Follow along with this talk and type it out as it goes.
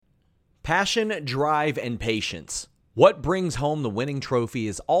Passion, drive, and patience. What brings home the winning trophy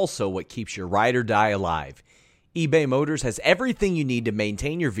is also what keeps your ride or die alive. eBay Motors has everything you need to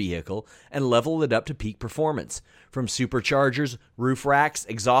maintain your vehicle and level it up to peak performance. From superchargers, roof racks,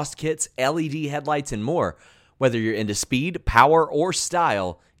 exhaust kits, LED headlights, and more. Whether you're into speed, power, or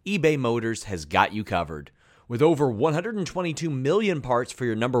style, eBay Motors has got you covered. With over 122 million parts for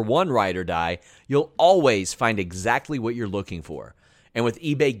your number one ride or die, you'll always find exactly what you're looking for. And with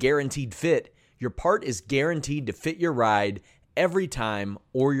eBay Guaranteed Fit, your part is guaranteed to fit your ride every time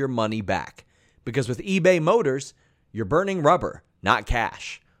or your money back. Because with eBay Motors, you're burning rubber, not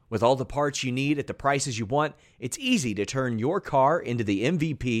cash. With all the parts you need at the prices you want, it's easy to turn your car into the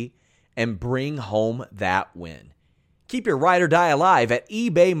MVP and bring home that win. Keep your ride or die alive at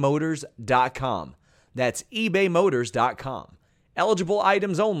ebaymotors.com. That's ebaymotors.com. Eligible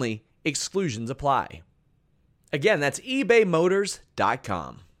items only. Exclusions apply. Again, that's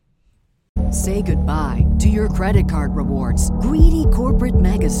ebaymotors.com. Say goodbye to your credit card rewards. Greedy corporate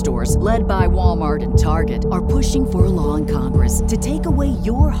mega stores, led by Walmart and Target, are pushing for a law in Congress to take away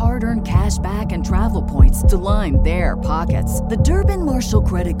your hard-earned cash back and travel points to line their pockets. The Durbin-Marshall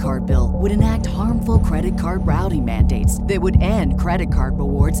credit card bill would enact harmful credit card routing mandates that would end credit card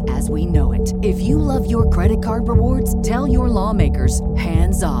rewards as we know it. If you love your credit card rewards, tell your lawmakers,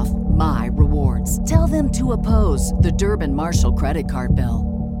 hands off my rewards. Tell them to oppose the Durbin-Marshall credit card bill.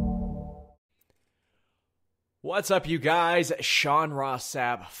 What's up, you guys? Sean Ross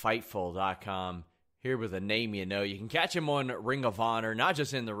Sapp, Fightful.com, here with a name you know. You can catch him on Ring of Honor, not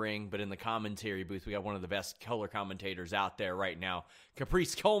just in the ring, but in the commentary booth. We got one of the best color commentators out there right now,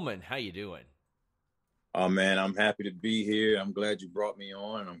 Caprice Coleman. How you doing? Oh, man, I'm happy to be here. I'm glad you brought me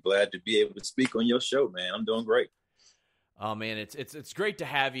on. I'm glad to be able to speak on your show, man. I'm doing great. Oh, man, it's great to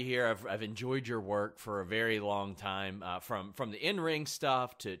have you here. I've enjoyed your work for a very long time, from the in-ring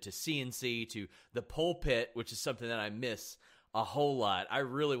stuff to CNC to the pulpit, which is something that I miss a whole lot. I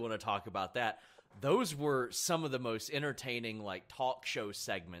really want to talk about that. Those were some of the most entertaining, like, talk show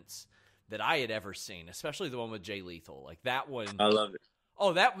segments that I had ever seen, especially the one with Jay Lethal. Like, that one. I love it.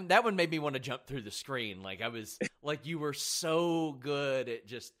 Oh, that one made me want to jump through the screen. Like, I was like, you were so good at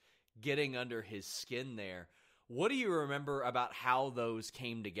just getting under his skin there. What do you remember about how those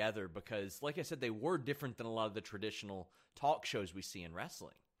came together? Because, like I said, they were different than a lot of the traditional talk shows we see in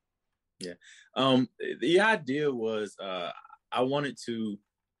wrestling. Yeah. The idea was I wanted to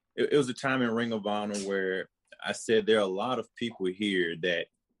 – it was a time in Ring of Honor where I said there are a lot of people here that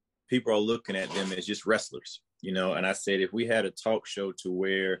people are looking at them as just wrestlers, you know. And I said if we had a talk show to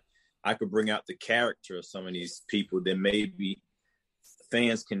where I could bring out the character of some of these people, then maybe –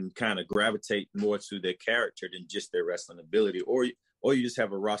 fans can kind of gravitate more to their character than just their wrestling ability, or you just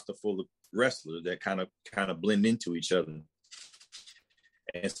have a roster full of wrestlers that kind of blend into each other.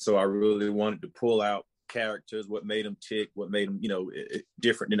 And so I really wanted to pull out characters, what made them tick, what made them, you know,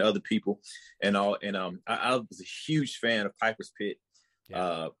 different than other people, and all. And I was a huge fan of Piper's Pit,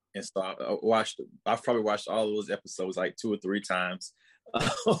 and so I've probably watched all of those episodes like 2 or 3 times.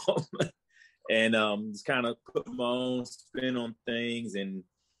 And just kind of put my own spin on things and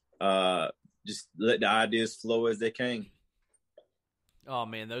just let the ideas flow as they came. Oh,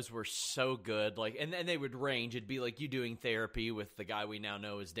 man, those were so good. Like, and they would range. It'd be like you doing therapy with the guy we now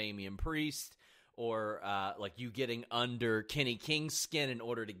know as Damian Priest, or like you getting under Kenny King's skin in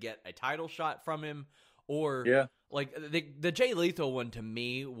order to get a title shot from him. Or like the Jay Lethal one to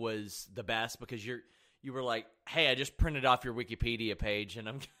me was the best because you were like, hey, I just printed off your Wikipedia page and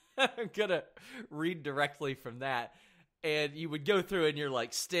I'm going to read directly from that. And you would go through and you're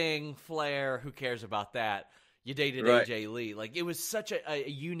like, Sting, Flair, who cares about that? You dated AJ Lee. Like, it was such a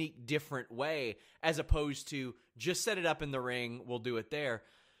unique, different way as opposed to just set it up in the ring, we'll do it there.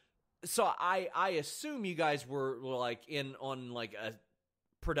 So I assume you guys were like on like a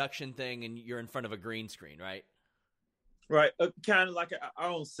production thing and you're in front of a green screen, right? Right. Kind of like our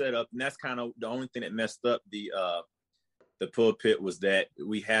own setup. And that's kind of the only thing that messed up the pulpit was that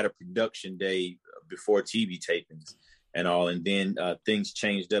we had a production day before TV tapings and all, and then things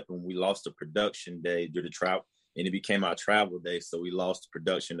changed up and we lost the production day due to travel, and it became our travel day, so we lost the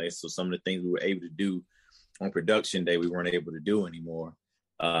production day. So some of the things we were able to do on production day we weren't able to do anymore.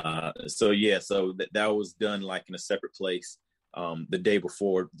 So that was done like in a separate place the day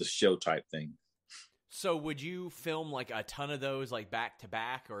before the show type thing. So would you film like a ton of those like back to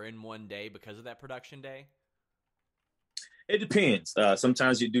back or in one day because of that production day? It depends.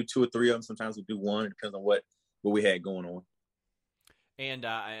 Sometimes you do 2 or 3 of them. Sometimes we do one. It depends on what we had going on. And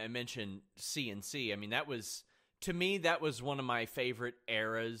I mentioned CNC. I mean, to me, that was one of my favorite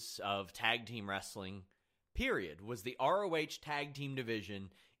eras of tag team wrestling, period, was the ROH tag team division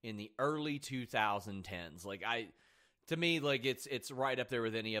in the early 2010s. To me, it's right up there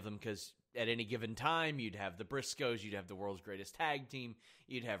with any of them, because at any given time, you'd have the Briscoes, you'd have the world's greatest tag team,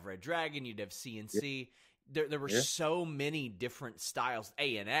 you'd have Red Dragon, you'd have CNC. Yeah. There were so many different styles,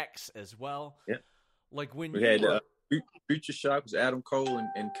 A&X as well. Yeah. Like when we had Future Shock was Adam Cole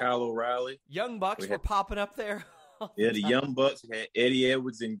and Kyle O'Reilly. Young Bucks were popping up there. The Young Bucks. We had Eddie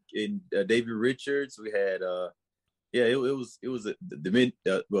Edwards and David Richards. We had it was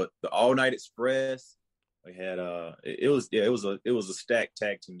the All Night Express. We had it was a stacked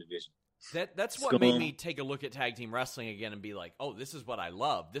tag team division. That's what made me take a look at tag team wrestling again and be like, oh, this is what I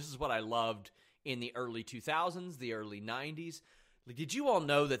love. This is what I loved in the early 2000s, the early 90s. Like, did you all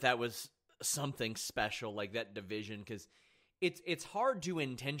know that was something special, like that division? Because it's hard to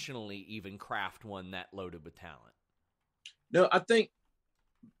intentionally even craft one that loaded with talent. No,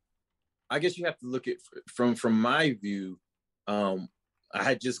 I guess you have to look at from my view. I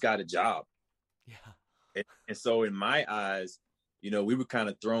had just got a job. Yeah. And so in my eyes, we were kind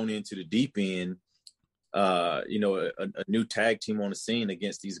of thrown into the deep end, a new tag team on the scene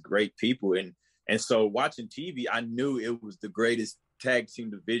against these great people. And so watching TV, I knew it was the greatest tag team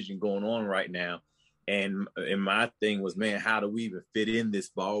division going on right now. And my thing was, man, how do we even fit in this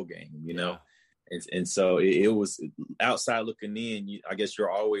ball game, know? And so it was outside looking in. I guess you're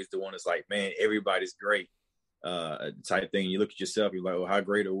always the one that's like, man, everybody's great, type thing. You look at yourself, you're like, well, how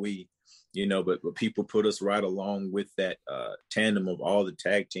great are we? But people put us right along with that tandem of all the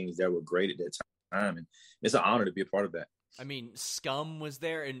tag teams that were great at that time. And it's an honor to be a part of that. I mean, Scum was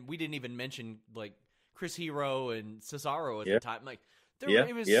there, and we didn't even mention like Chris Hero and Cesaro at the time. Like,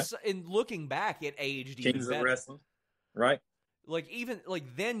 it was, and looking back, it aged Kings even better. Of wrestling, right? Like, even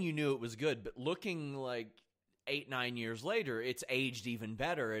like then you knew it was good, but looking like 8-9 years later, it's aged even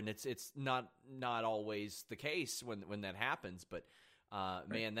better, and it's not always the case when that happens. But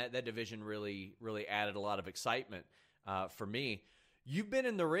man, that division really added a lot of excitement for me. You've been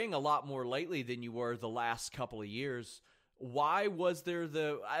in the ring a lot more lately than you were the last couple of years. Why was there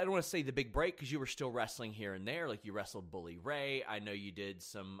I don't want to say the big break, because you were still wrestling here and there. Like, you wrestled Bully Ray. I know you did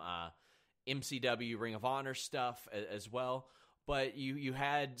some MCW Ring of Honor stuff as well. But you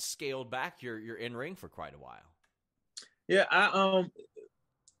had scaled back your in-ring for quite a while. Yeah,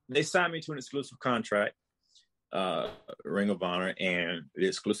 they signed me to an exclusive contract, Ring of Honor, and the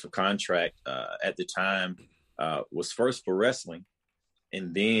exclusive contract at the time was first for wrestling.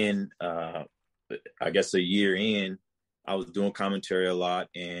 And then I guess a year in, I was doing commentary a lot,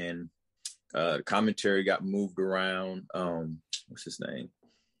 and the commentary got moved around. What's his name?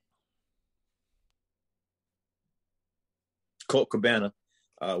 Colt Cabana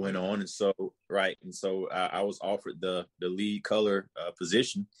went on, and so I was offered the lead color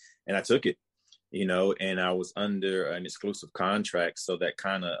position, and I took it, and I was under an exclusive contract, so that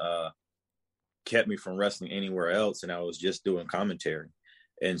kind of kept me from wrestling anywhere else, and I was just doing commentary,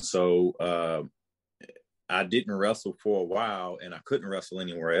 and so I didn't wrestle for a while, and I couldn't wrestle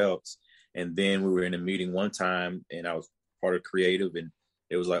anywhere else, and then we were in a meeting one time, and I was part of creative, and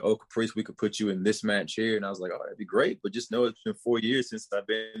it was like, oh, Caprice, we could put you in this match here. And I was like, oh, that'd be great. But just know it's been 4 years since I've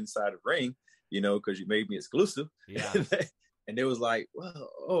been inside the ring, because you made me exclusive. Yeah. And they was like, well,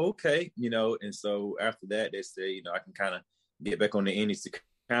 oh, okay. And so after that, they say, I can kind of get back on the indies to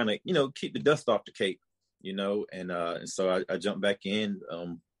kind of, keep the dust off the cape, and so I jumped back in,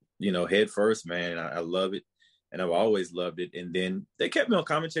 head first, man. I love it. And I've always loved it. And then they kept me on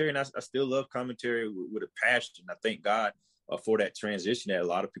commentary, and I still love commentary with a passion. I thank God for that transition that a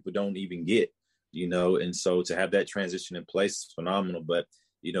lot of people don't even get, and so to have that transition in place is phenomenal. But,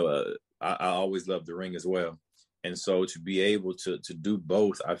 I always loved the ring as well. And so to be able to do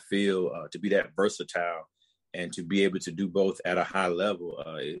both, I feel to be that versatile and to be able to do both at a high level,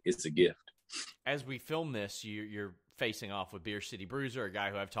 it's a gift. As we film this, you're facing off with Beer City Bruiser, a guy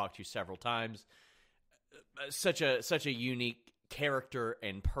who I've talked to several times. Such a unique character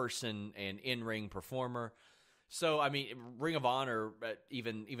and person and in-ring performer. So, I mean, Ring of Honor,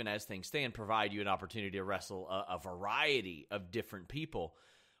 even as things stand, provide you an opportunity to wrestle a variety of different people.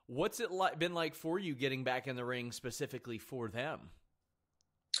 What's it been like for you getting back in the ring specifically for them?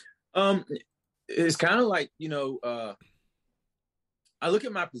 It's kind of like, I look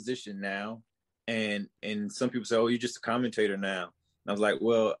at my position now, and some people say, oh, you're just a commentator now. And I was like,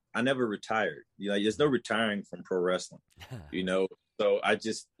 well, I never retired. There's no retiring from pro wrestling, So I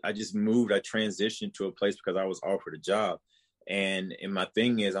just moved. I transitioned to a place because I was offered a job. And my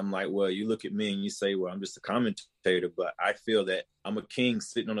thing is, I'm like, well, you look at me and you say, well, I'm just a commentator, but I feel that I'm a king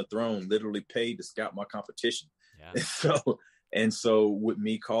sitting on a throne, literally paid to scout my competition. Yeah. And so with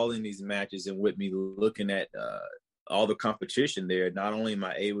me calling these matches and with me looking at all the competition there, not only am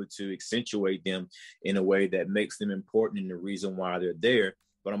I able to accentuate them in a way that makes them important and the reason why they're there,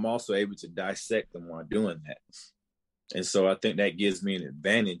 but I'm also able to dissect them while doing that. And so I think that gives me an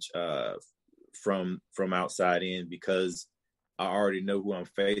advantage from outside in, because I already know who I'm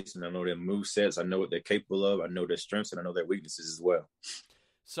facing. I know their movesets. I know what they're capable of. I know their strengths, and I know their weaknesses as well.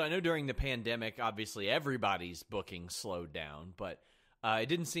 So I know during the pandemic, obviously everybody's booking slowed down, but it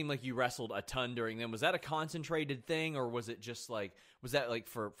didn't seem like you wrestled a ton during them. Was that a concentrated thing, or was it just like, was that like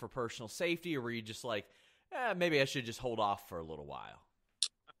for personal safety, or were you just like, maybe I should just hold off for a little while?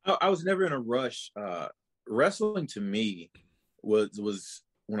 I was never in a rush. Wrestling to me was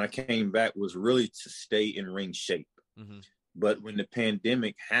when I came back was really to stay in ring shape. Mm-hmm. But when the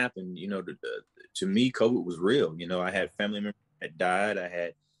pandemic happened, you know, to me, COVID was real. You know, I had family members that died. I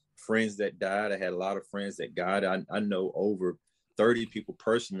had friends that died. I had a lot of friends that died. I know over 30 people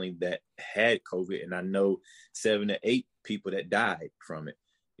personally that had COVID, and I know 7 to 8 people that died from it.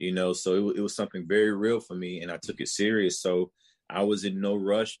 You know, so it was something very real for me, and I took it serious. So I was in no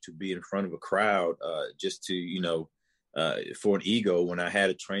rush to be in front of a crowd just to, you know, for an ego. When I had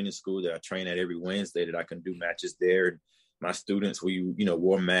a training school that I train at every Wednesday, that I can do matches there. And my students, we, you know,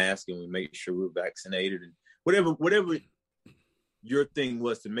 wore masks and we made sure we were vaccinated, and whatever your thing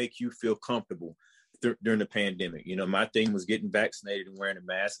was to make you feel comfortable during the pandemic. You know, my thing was getting vaccinated and wearing a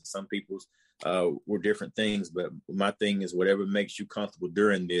mask, and some people's were different things. But my thing is whatever makes you comfortable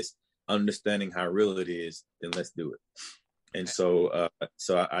during this, understanding how real it is, then let's do it. And so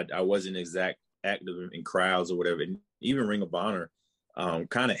I wasn't active in crowds or whatever. And even Ring of Honor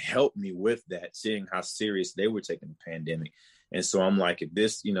kind of helped me with that, seeing how serious they were taking the pandemic. And so I'm like, if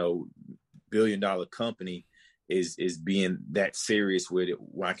this, you know, billion-dollar company is being that serious with it,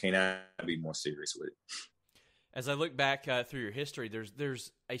 why can't I be more serious with it? As I look back through your history,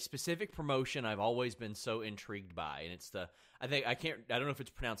 there's a specific promotion I've always been so intrigued by, and it's I don't know if it's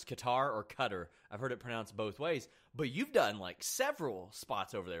pronounced Qatar or Qatar. I've heard it pronounced both ways, but you've done like several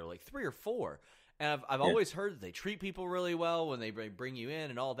spots over there, like 3 or 4. And I've always heard that they treat people really well when they bring you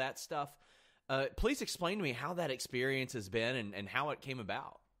in and all that stuff. Please explain to me how that experience has been and how it came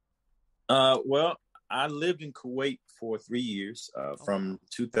about. Well, I lived in Kuwait for 3 years, from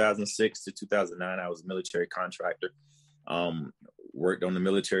 2006 to 2009. I was a military contractor, worked on the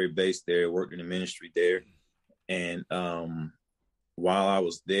military base there, worked in the ministry there. And while I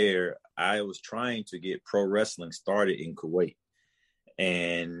was there, I was trying to get pro wrestling started in Kuwait.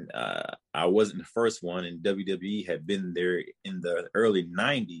 And I wasn't the first one, and WWE had been there in the early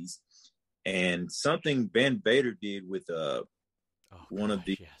 90s. And something Ben Bader did with one of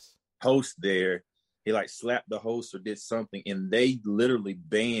the hosts there, he like slapped the host or did something, and they literally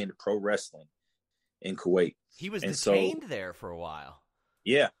banned pro wrestling in Kuwait. He was detained there for a while.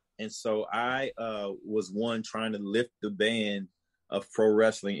 Yeah. And so I was one trying to lift the ban of pro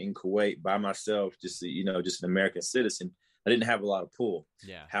wrestling in Kuwait by myself, just an American citizen. I didn't have a lot of pull.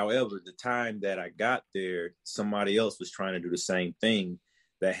 Yeah. However, the time that I got there, somebody else was trying to do the same thing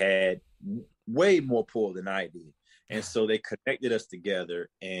that had way more pull than I did. And so they connected us together.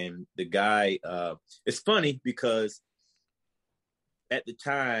 And the guy, it's funny because at the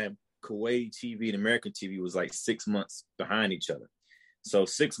time, Kuwaiti TV and American TV was like 6 months behind each other. So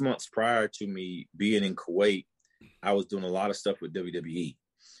 6 months prior to me being in Kuwait, I was doing a lot of stuff with WWE.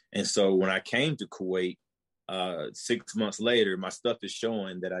 And so when I came to Kuwait, 6 months later, my stuff is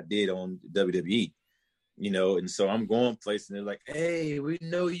showing that I did on WWE, you know, and so I'm going places and they're like, hey, we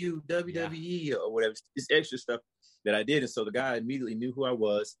know you, WWE, or whatever. It's extra stuff that I did. And so the guy immediately knew who I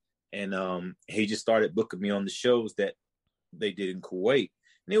was, and he just started booking me on the shows that they did in Kuwait.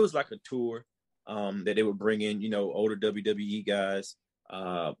 And it was like a tour that they would bring in, you know, older WWE guys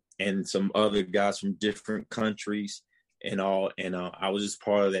and some other guys from different countries and all. And I was just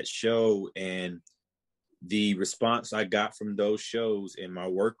part of that show. And the response I got from those shows and my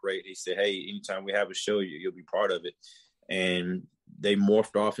work rate, he said, hey, anytime we have a show, you'll be part of it. And they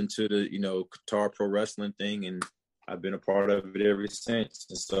morphed off into the, you know, Qatar Pro Wrestling thing. And I've been a part of it ever since.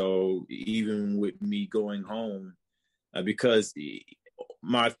 And so even with me going home, because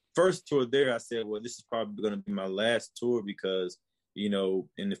my first tour there, I said, well, this is probably going to be my last tour because, you know,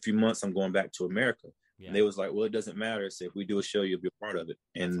 in a few months, I'm going back to America. Yeah. And they was like, well, it doesn't matter. So if we do a show, you'll be a part of it.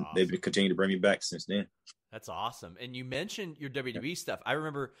 And awesome. They've continued to bring me back since then. That's awesome. And you mentioned your WWE stuff. I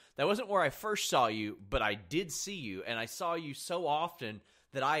remember that wasn't where I first saw you, but I did see you. And I saw you so often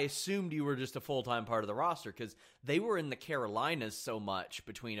that I assumed you were just a full-time part of the roster because they were in the Carolinas so much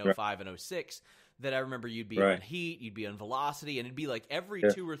between 05 and 06 that I remember you'd be on Heat, you'd be on Velocity, and it'd be like every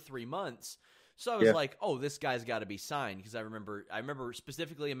 2 or 3 months. So I was like, oh, this guy's got to be signed, because I remember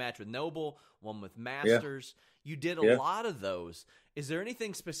specifically a match with Noble, one with Masters. You did a lot of those. Is there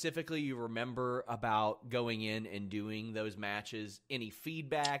anything specifically you remember about going in and doing those matches? Any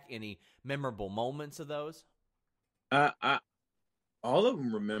feedback, any memorable moments of those? All of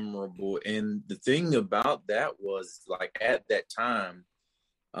them were memorable. And the thing about that was, like, at that time,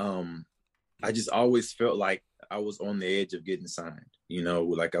 I just always felt like I was on the edge of getting signed,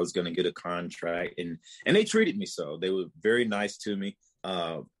 like I was going to get a contract, and they treated me so. They were very nice to me.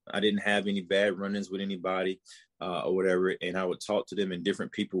 I didn't have any bad run-ins with anybody or whatever. And I would talk to them, and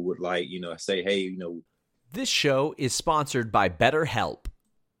different people would say, hey, This show is sponsored by BetterHelp.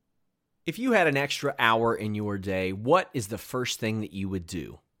 If you had an extra hour in your day, what is the first thing that you would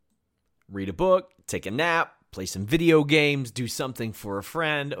do? Read a book, take a nap, play some video games, do something for a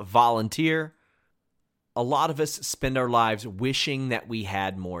friend, volunteer. A lot of us spend our lives wishing that we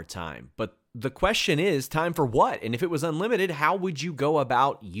had more time. But the question is, time for what? And if it was unlimited, how would you go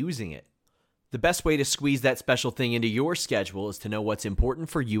about using it? The best way to squeeze that special thing into your schedule is to know what's important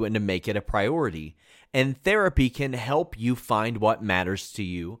for you and to make it a priority. And therapy can help you find what matters to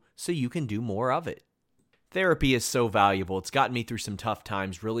you so you can do more of it. Therapy is so valuable. It's gotten me through some tough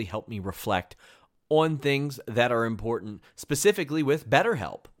times, really helped me reflect on things that are important, specifically with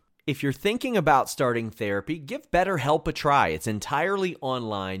BetterHelp. If you're thinking about starting therapy, give BetterHelp a try. It's entirely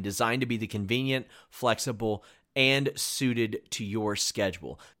online, designed to be the convenient, flexible, and suited to your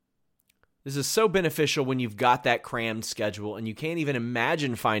schedule. This is so beneficial when you've got that crammed schedule and you can't even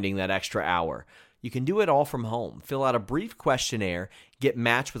imagine finding that extra hour. You can do it all from home. Fill out a brief questionnaire, get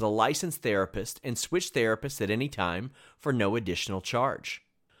matched with a licensed therapist, and switch therapists at any time for no additional charge.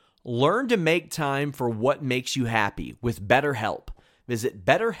 Learn to make time for what makes you happy with BetterHelp. Visit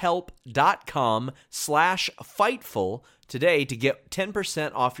BetterHelp.com/Fightful today to get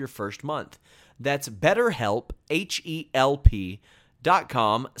 10% off your first month. That's BetterHelp,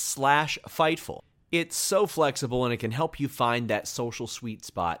 HELP.com/Fightful. It's so flexible, and it can help you find that social sweet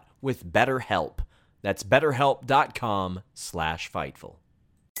spot with BetterHelp. That's BetterHelp.com/Fightful.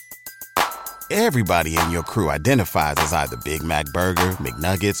 Everybody in your crew identifies as either Big Mac Burger,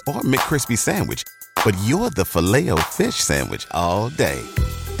 McNuggets, or McCrispy Sandwich. But you're the Filet-O-Fish Sandwich all day.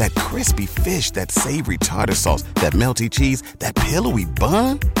 That crispy fish, that savory tartar sauce, that melty cheese, that pillowy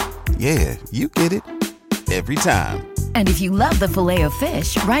bun. Yeah, you get it. Every time. And if you love the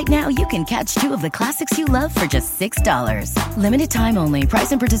Filet-O-Fish, right now you can catch two of the classics you love for just $6. Limited time only.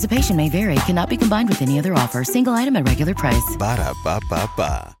 Price and participation may vary. Cannot be combined with any other offer. Single item at regular price.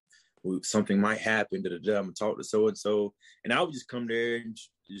 Ba-da-ba-ba-ba. Something might happen, I'm gonna talk to so-and-so, and I would just come there and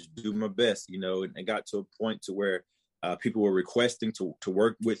just do my best, and it got to a point to where people were requesting to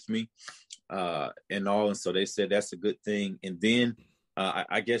work with me and all, and so they said that's a good thing. And then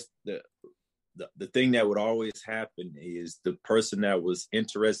I guess the thing that would always happen is the person that was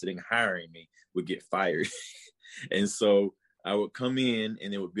interested in hiring me would get fired. And so I would come in,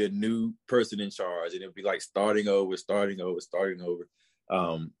 and there would be a new person in charge, and it would be like starting over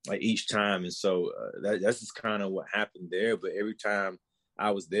like each time. And so that's just kind of what happened there. But every time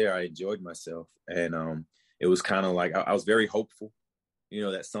I was there, I enjoyed myself. And it was kind of like I was very hopeful,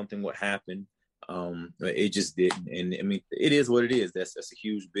 that something would happen. It just didn't. And I mean, it is what it is. That's a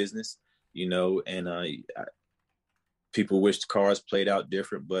huge business, and people wish the cards played out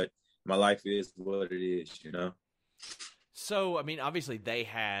different, but my life is what it is, So, I mean, obviously they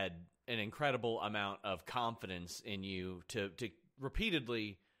had an incredible amount of confidence in you to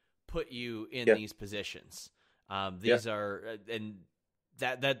repeatedly put you in these positions. These are, and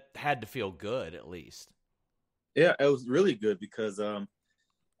that had to feel good, at least. Yeah, it was really good because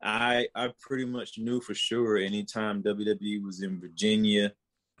I pretty much knew for sure anytime WWE was in Virginia,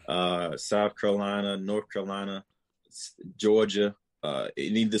 South Carolina, North Carolina, Georgia,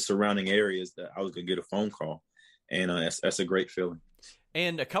 any of the surrounding areas, that I was gonna get a phone call, and that's a great feeling.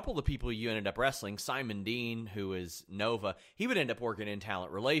 And a couple of the people you ended up wrestling, Simon Dean, who is Nova, he would end up working in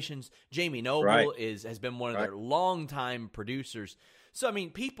talent relations. Jamie Noble has been one of their longtime producers. So, I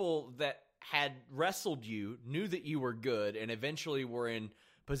mean, people that had wrestled you knew that you were good and eventually were in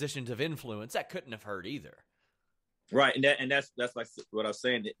positions of influence. That couldn't have hurt either. Right, and that's like what I was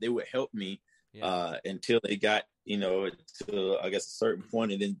saying. They would help me until they got, to I guess a certain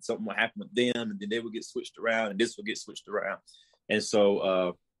point, and then something would happen with them, and then they would get switched around, and this would get switched around. And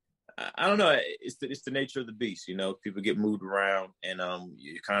so I don't know. It's the nature of the beast, People get moved around, and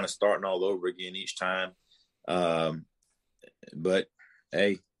you're kind of starting all over again each time. But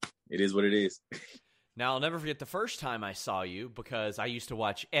hey, it is what it is. Now, I'll never forget the first time I saw you, because I used to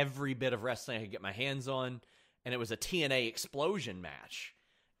watch every bit of wrestling I could get my hands on, and it was a TNA Explosion match.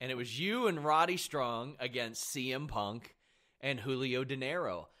 and it was you and Roddy Strong against CM Punk and Julio De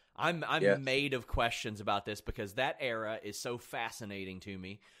Niro. I'm made of questions about this because that era is so fascinating to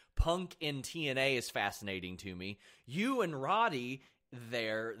me. Punk in TNA is fascinating to me. You and Roddy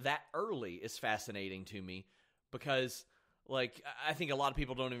there that early is fascinating to me because, like, I think a lot of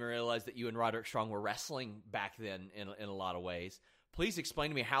people don't even realize that you and Roderick Strong were wrestling back then in a lot of ways. Please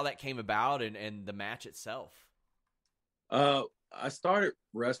explain to me how that came about and the match itself. I started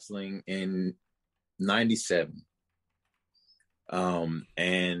wrestling in 97.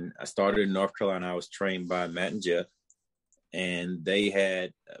 And I started in North Carolina. I was trained by Matt and Jeff, and they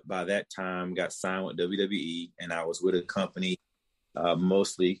had, by that time, got signed with WWE, and I was with a company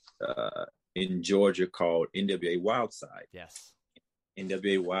mostly in Georgia called NWA Wildside. Yes.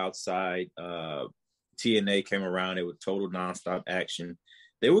 NWA Wildside, TNA came around. It was total nonstop action.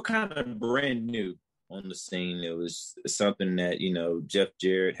 They were kind of brand new on the scene. It was something that, Jeff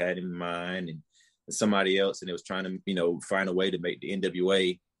Jarrett had in mind and somebody else, and it was trying to, find a way to make the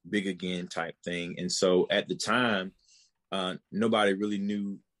NWA big again type thing. And so at the time, nobody really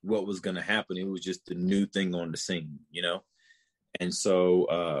knew what was going to happen. It was just a new thing on the scene, And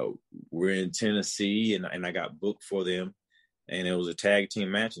so we're in Tennessee, and I got booked for them, and it was a tag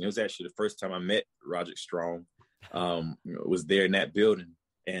team match. And it was actually the first time I met Roderick Strong. Was there in that building,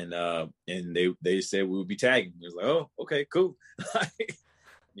 and they said we would be tagging. It was like, oh, okay, cool,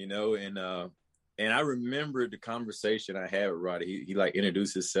 And I remember the conversation I had with Roddy. He like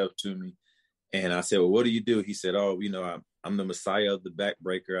introduced himself to me, and I said, well, what do you do? He said, oh, I'm the messiah of the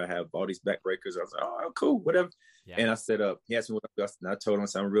backbreaker. I have all these backbreakers. I was like, oh, cool, whatever. Yeah. And I said, he asked me what I do, and I told him, I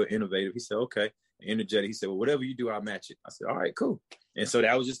said, I'm real innovative. He said, okay, energetic. He said, well, whatever you do, I'll match it. I said, all right, cool. And so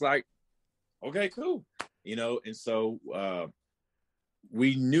that was just like, okay, cool. And so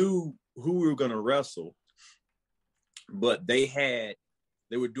we knew who we were going to wrestle, but they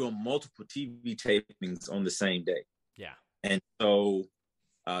were doing multiple TV tapings on the same day. Yeah. And so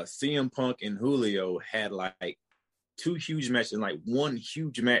CM Punk and Julio had like two huge matches and like one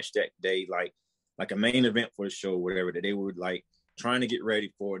huge match that day, like a main event for the show, whatever, that they were like trying to get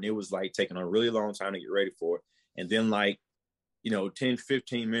ready for. And it was like taking a really long time to get ready for it. And then 10,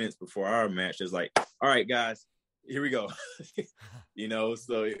 15 minutes before our match, it's like, all right, guys, here we go.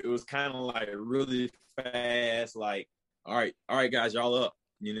 So it was kind of like really fast, like, all right, guys, y'all up.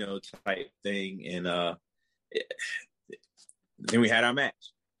 Type thing. And then we had our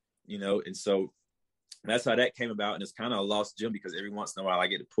match, and so that's how that came about. And it's kind of a lost gem because every once in a while I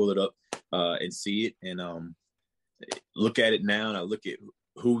get to pull it up and see it and look at it now. And I look at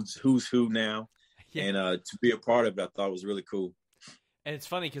who's who now. Yeah. And to be a part of it, I thought was really cool. And it's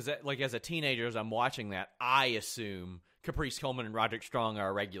funny because, like, as a teenager, as I'm watching that, I assume Caprice, Coleman, and Roderick Strong are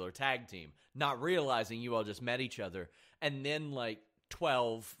a regular tag team, not realizing you all just met each other. And then,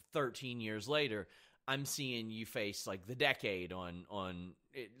 12, 13 years later, I'm seeing you face the Decade on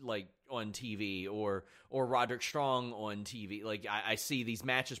TV or Roderick Strong on TV. I see these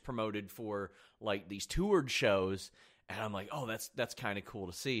matches promoted for these toured shows, and I'm like, oh, that's kind of cool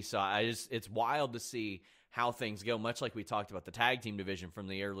to see. So it's wild to see how things go, much like we talked about the tag team division from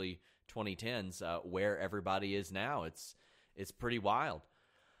the early 2010s, where everybody is now. It's pretty wild.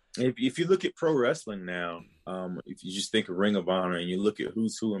 If you look at pro wrestling now, if you just think of Ring of Honor and you look at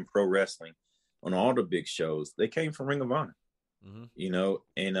who's who in pro wrestling on all the big shows, they came from Ring of Honor, and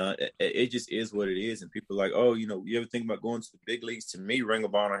it just is what it is. And people are like, oh, you ever think about going to the big leagues? To me, Ring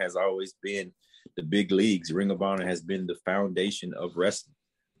of Honor has always been the big leagues. Ring of Honor has been the foundation of wrestling,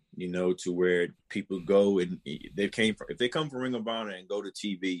 to where people go and if they come from Ring of Honor and go to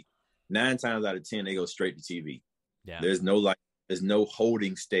TV, 9 times out of 10, they go straight to TV. Yeah. There's no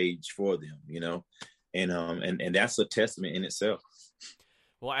holding stage for them, and that's a testament in itself.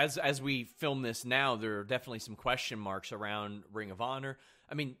 Well, as we film this now, there are definitely some question marks around Ring of Honor.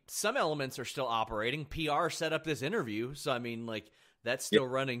 I mean, some elements are still operating. PR set up this interview, so I mean, that's still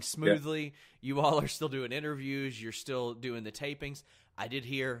running smoothly. Yeah. You all are still doing interviews. You're still doing the tapings. I did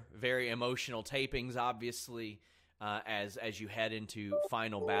hear very emotional tapings, obviously, as you head into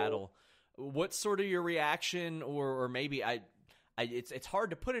Final Battle. What's sort of your reaction, or maybe it's hard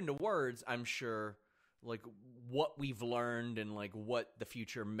to put into words, I'm sure, what we've learned and what the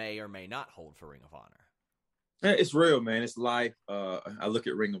future may or may not hold for Ring of Honor. It's real, man. It's life. I look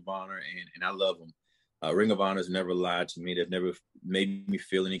at Ring of Honor and I love them. Ring of Honor's never lied to me. They've never made me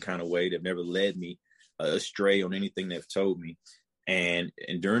feel any kind of way. They've never led me astray on anything they've told me. And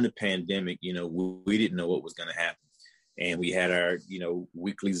during the pandemic, we didn't know what was going to happen. And we had our,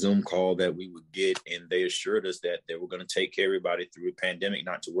 weekly Zoom call that we would get, and they assured us that they were going to take care of everybody through a pandemic,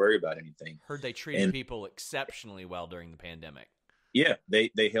 not to worry about anything. Heard they treated people exceptionally well during the pandemic. Yeah,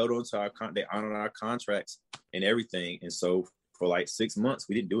 they held on to they honored our contracts and everything. And so for like 6 months,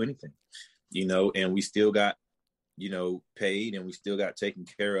 we didn't do anything, and we still got, paid, and we still got taken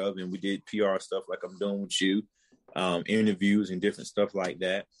care of. And we did PR stuff like I'm doing with you, interviews and different stuff like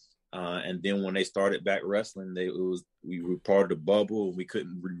that. And then when they started back wrestling, we were part of the bubble. We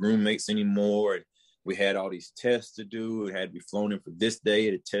couldn't be roommates anymore. And we had all these tests to do. We had to be flown in for this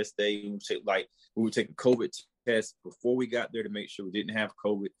day, the test day. We would take a COVID test before we got there to make sure we didn't have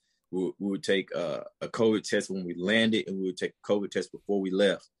COVID. We would take a COVID test when we landed, and we would take a COVID test before we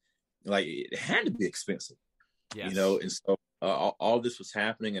left. Like, it had to be expensive, yes. And so all this was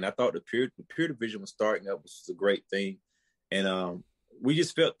happening, and I thought the peer division was starting up, which was a great thing. And we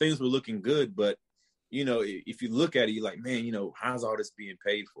just felt things were looking good. But, if you look at it, you're like, man, how's all this being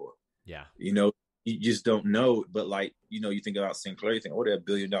paid for? Yeah. You just don't know. But like, you think about Sinclair, you think, oh, they're $1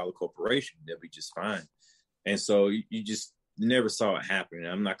 billion corporation. They'll be just fine. And so you just never saw it happen.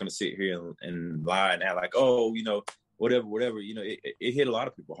 I'm not going to sit here and lie and act like, oh, whatever. It hit a lot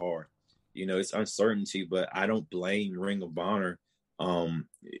of people hard. It's uncertainty, but I don't blame Ring of Honor.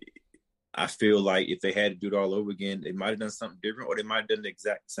 I feel like if they had to do it all over again, they might have done something different, or they might have done the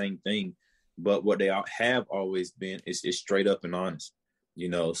exact same thing. But what they have always been is straight up and honest.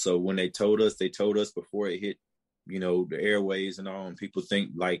 So when they told us before it hit, the airways and all, and people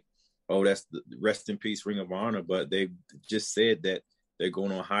think like, oh, that's the rest in peace Ring of Honor. But they just said that they're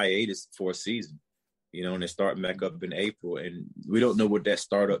going on hiatus for a season, and they're starting back up in April. And we don't know what that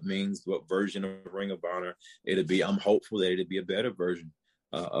startup means, what version of Ring of Honor it'll be. I'm hopeful that it'll be a better version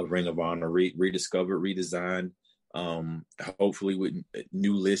of Ring of Honor, rediscovered, redesigned, hopefully with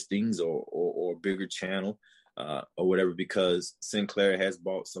new listings or bigger channel or whatever, because Sinclair has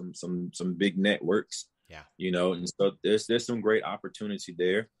bought some big networks, and so there's some great opportunity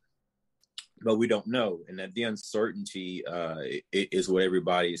there. But we don't know, and that the uncertainty is what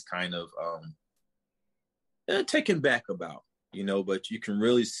everybody is kind of taken back about, But you can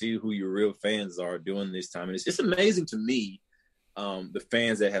really see who your real fans are during this time, and it's amazing to me, the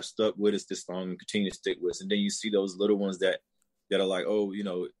fans that have stuck with us this long and continue to stick with us, and then you see those little ones that are like, oh,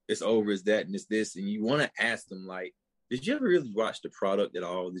 it's over, it's that, and it's this, and you want to ask them like, did you ever really watch the product at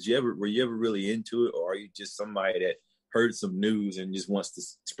all? Were you ever really into it, or are you just somebody that heard some news and just wants to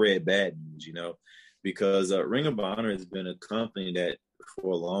spread bad news, because Ring of Honor has been a company that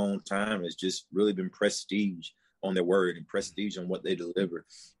for a long time has just really been prestige on their word and prestige on what they deliver.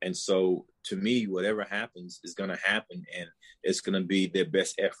 And so to me, whatever happens is going to happen, and it's going to be their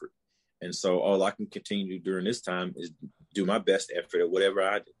best effort. And so all I can continue to do during this time is do my best effort at whatever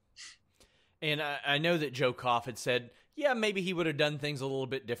I do. And I know that Joe Koff had said, yeah, maybe he would have done things a little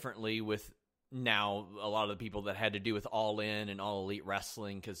bit differently with now a lot of the people that had to do with All In and All Elite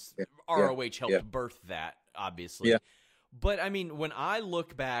Wrestling, because ROH helped birth that, obviously. Yeah. But, I mean, when I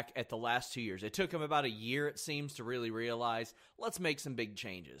look back at the last 2 years, it took him about a year, it seems, to really realize, let's make some big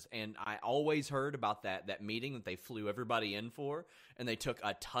changes. And I always heard about that meeting that they flew everybody in for, and they took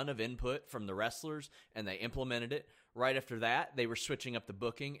a ton of input from the wrestlers, and they implemented it. Right after that, they were switching up the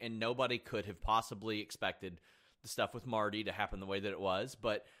booking, and nobody could have possibly expected the stuff with Marty to happen the way that it was.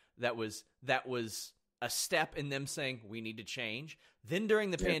 But that was a step in them saying, we need to change. Then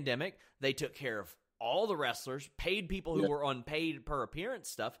during the pandemic, they took care of all the wrestlers, paid people who were on paid per appearance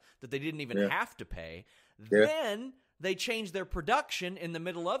stuff that they didn't even have to pay. Then they changed their production in the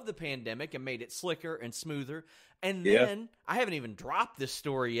middle of the pandemic and made it slicker and smoother. And then, I haven't even dropped this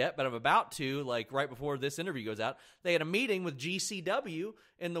story yet, but I'm about to, like right before this interview goes out, they had a meeting with GCW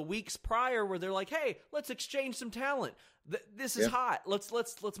in the weeks prior where they're like, hey, let's exchange some talent. This is hot.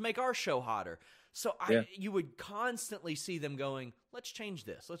 Let's make our show hotter. So you would constantly see them going, let's change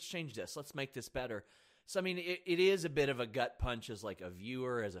this. Let's make this better. So, I mean, it is a bit of a gut punch as like a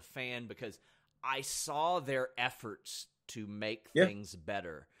viewer, as a fan, because I saw their efforts to make things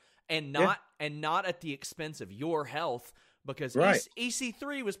better and not at the expense of your health, because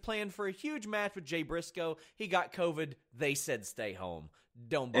EC3 was planned for a huge match with Jay Briscoe. He got COVID. They said, stay home.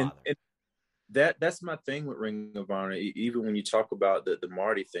 Don't bother. And that's my thing with Ring of Honor. Even when you talk about the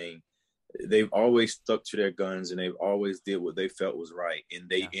Marty thing, they've always stuck to their guns, and they've always did what they felt was right. And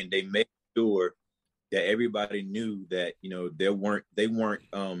they made sure that everybody knew that, they weren't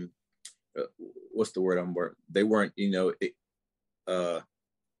what's the word they weren't,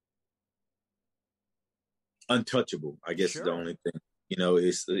 untouchable, I guess is the only thing.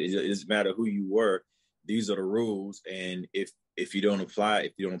 It doesn't matter who you were. These are the rules. And if you don't apply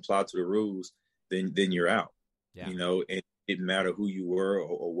to the rules, then you're out, and it didn't matter who you were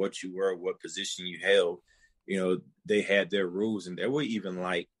or what you were, what position you held, they had their rules. And there were even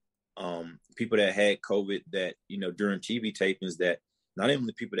like people that had COVID that, during TV tapings, that not even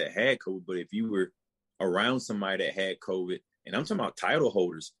the people that had COVID, but if you were around somebody that had COVID, and I'm talking about title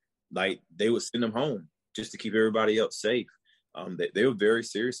holders, like they would send them home just to keep everybody else safe. They were very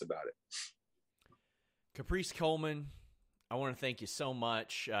serious about it. Caprice Coleman, I want to thank you so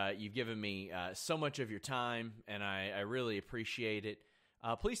much. You've given me so much of your time, and I really appreciate it.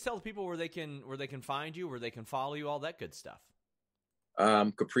 Please tell the people where they can find you, where they can follow you, all that good stuff.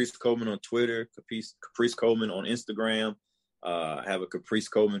 Caprice Coleman on Twitter, Caprice Coleman on Instagram. I have a Caprice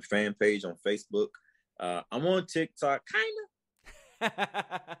Coleman fan page on Facebook. I'm on TikTok, kinda.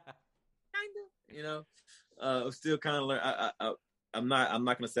 I'm still kind of learning. I'm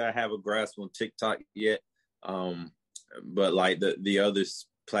not gonna say I have a grasp on TikTok yet, but like the other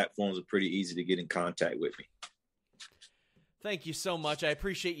platforms are pretty easy to get in contact with me. Thank you so much. I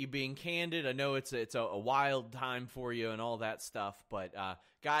appreciate you being candid. I know it's a wild time for you and all that stuff, but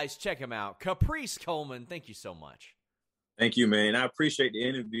guys, check him out. Caprice Coleman, thank you so much. Thank you, man. I appreciate the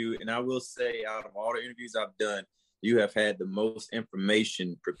interview, and I will say, out of all the interviews I've done, you have had the most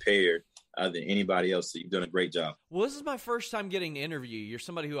information prepared than anybody else, so you've done a great job. Well, this is my first time getting to interview you. You're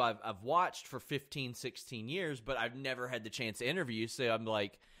somebody who I've watched for 15, 16 years, but I've never had the chance to interview you, so I'm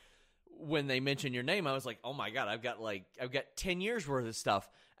like, when they mentioned your name, I was like, oh my God, I've got 10 years worth of stuff.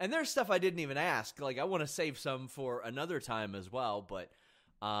 And there's stuff I didn't even ask. Like, I want to save some for another time as well, but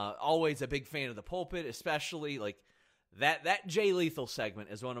always a big fan of the pulpit, especially like that Jay Lethal segment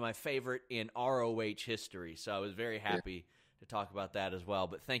is one of my favorite in ROH history. So I was very happy to talk about that as well.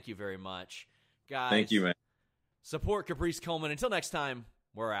 But thank you very much, guys. Thank you, man. Support Caprice Coleman. Until next time,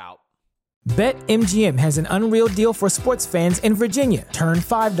 we're out. BetMGM has an unreal deal for sports fans in Virginia. Turn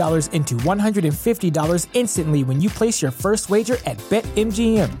 $5 into $150 instantly when you place your first wager at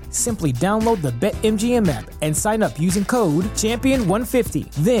BetMGM. Simply download the BetMGM app and sign up using code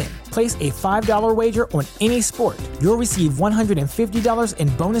Champion150. Then, place a $5 wager on any sport. You'll receive $150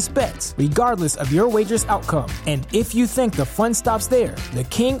 in bonus bets, regardless of your wager's outcome. And if you think the fun stops there, the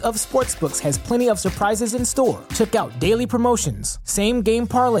King of Sportsbooks has plenty of surprises in store. Check out daily promotions, same-game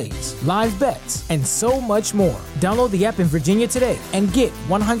parlays, live bets, and so much more. Download the app in Virginia today and get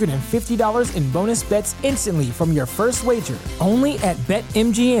 $150 in bonus bets instantly from your first wager. Only at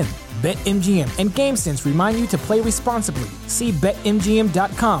BetMGM. BetMGM and GameSense remind you to play responsibly. See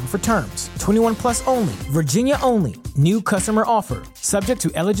BetMGM.com for terms. 21 plus only. Virginia only. New customer offer. Subject to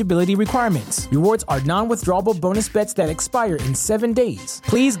eligibility requirements. Rewards are non-withdrawable bonus bets that expire in 7 days.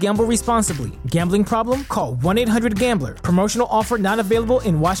 Please gamble responsibly. Gambling problem? Call 1-800-GAMBLER. Promotional offer not available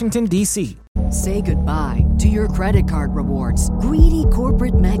in Washington, D.C. Say goodbye to your credit card rewards. Greedy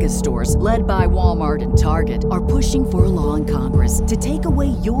corporate mega stores, led by Walmart and Target, are pushing for a law in Congress to take away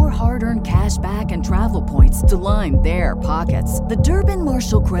your hard-earned cash back and travel points to line their pockets. The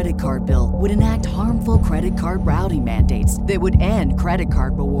Durbin-Marshall credit card bill would enact harmful credit card routing mandates that would end credit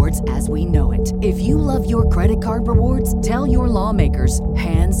card rewards as we know it. If you love your credit card rewards, tell your lawmakers,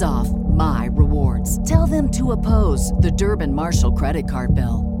 hands off my rewards. Tell them to oppose the Durbin-Marshall credit card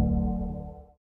bill.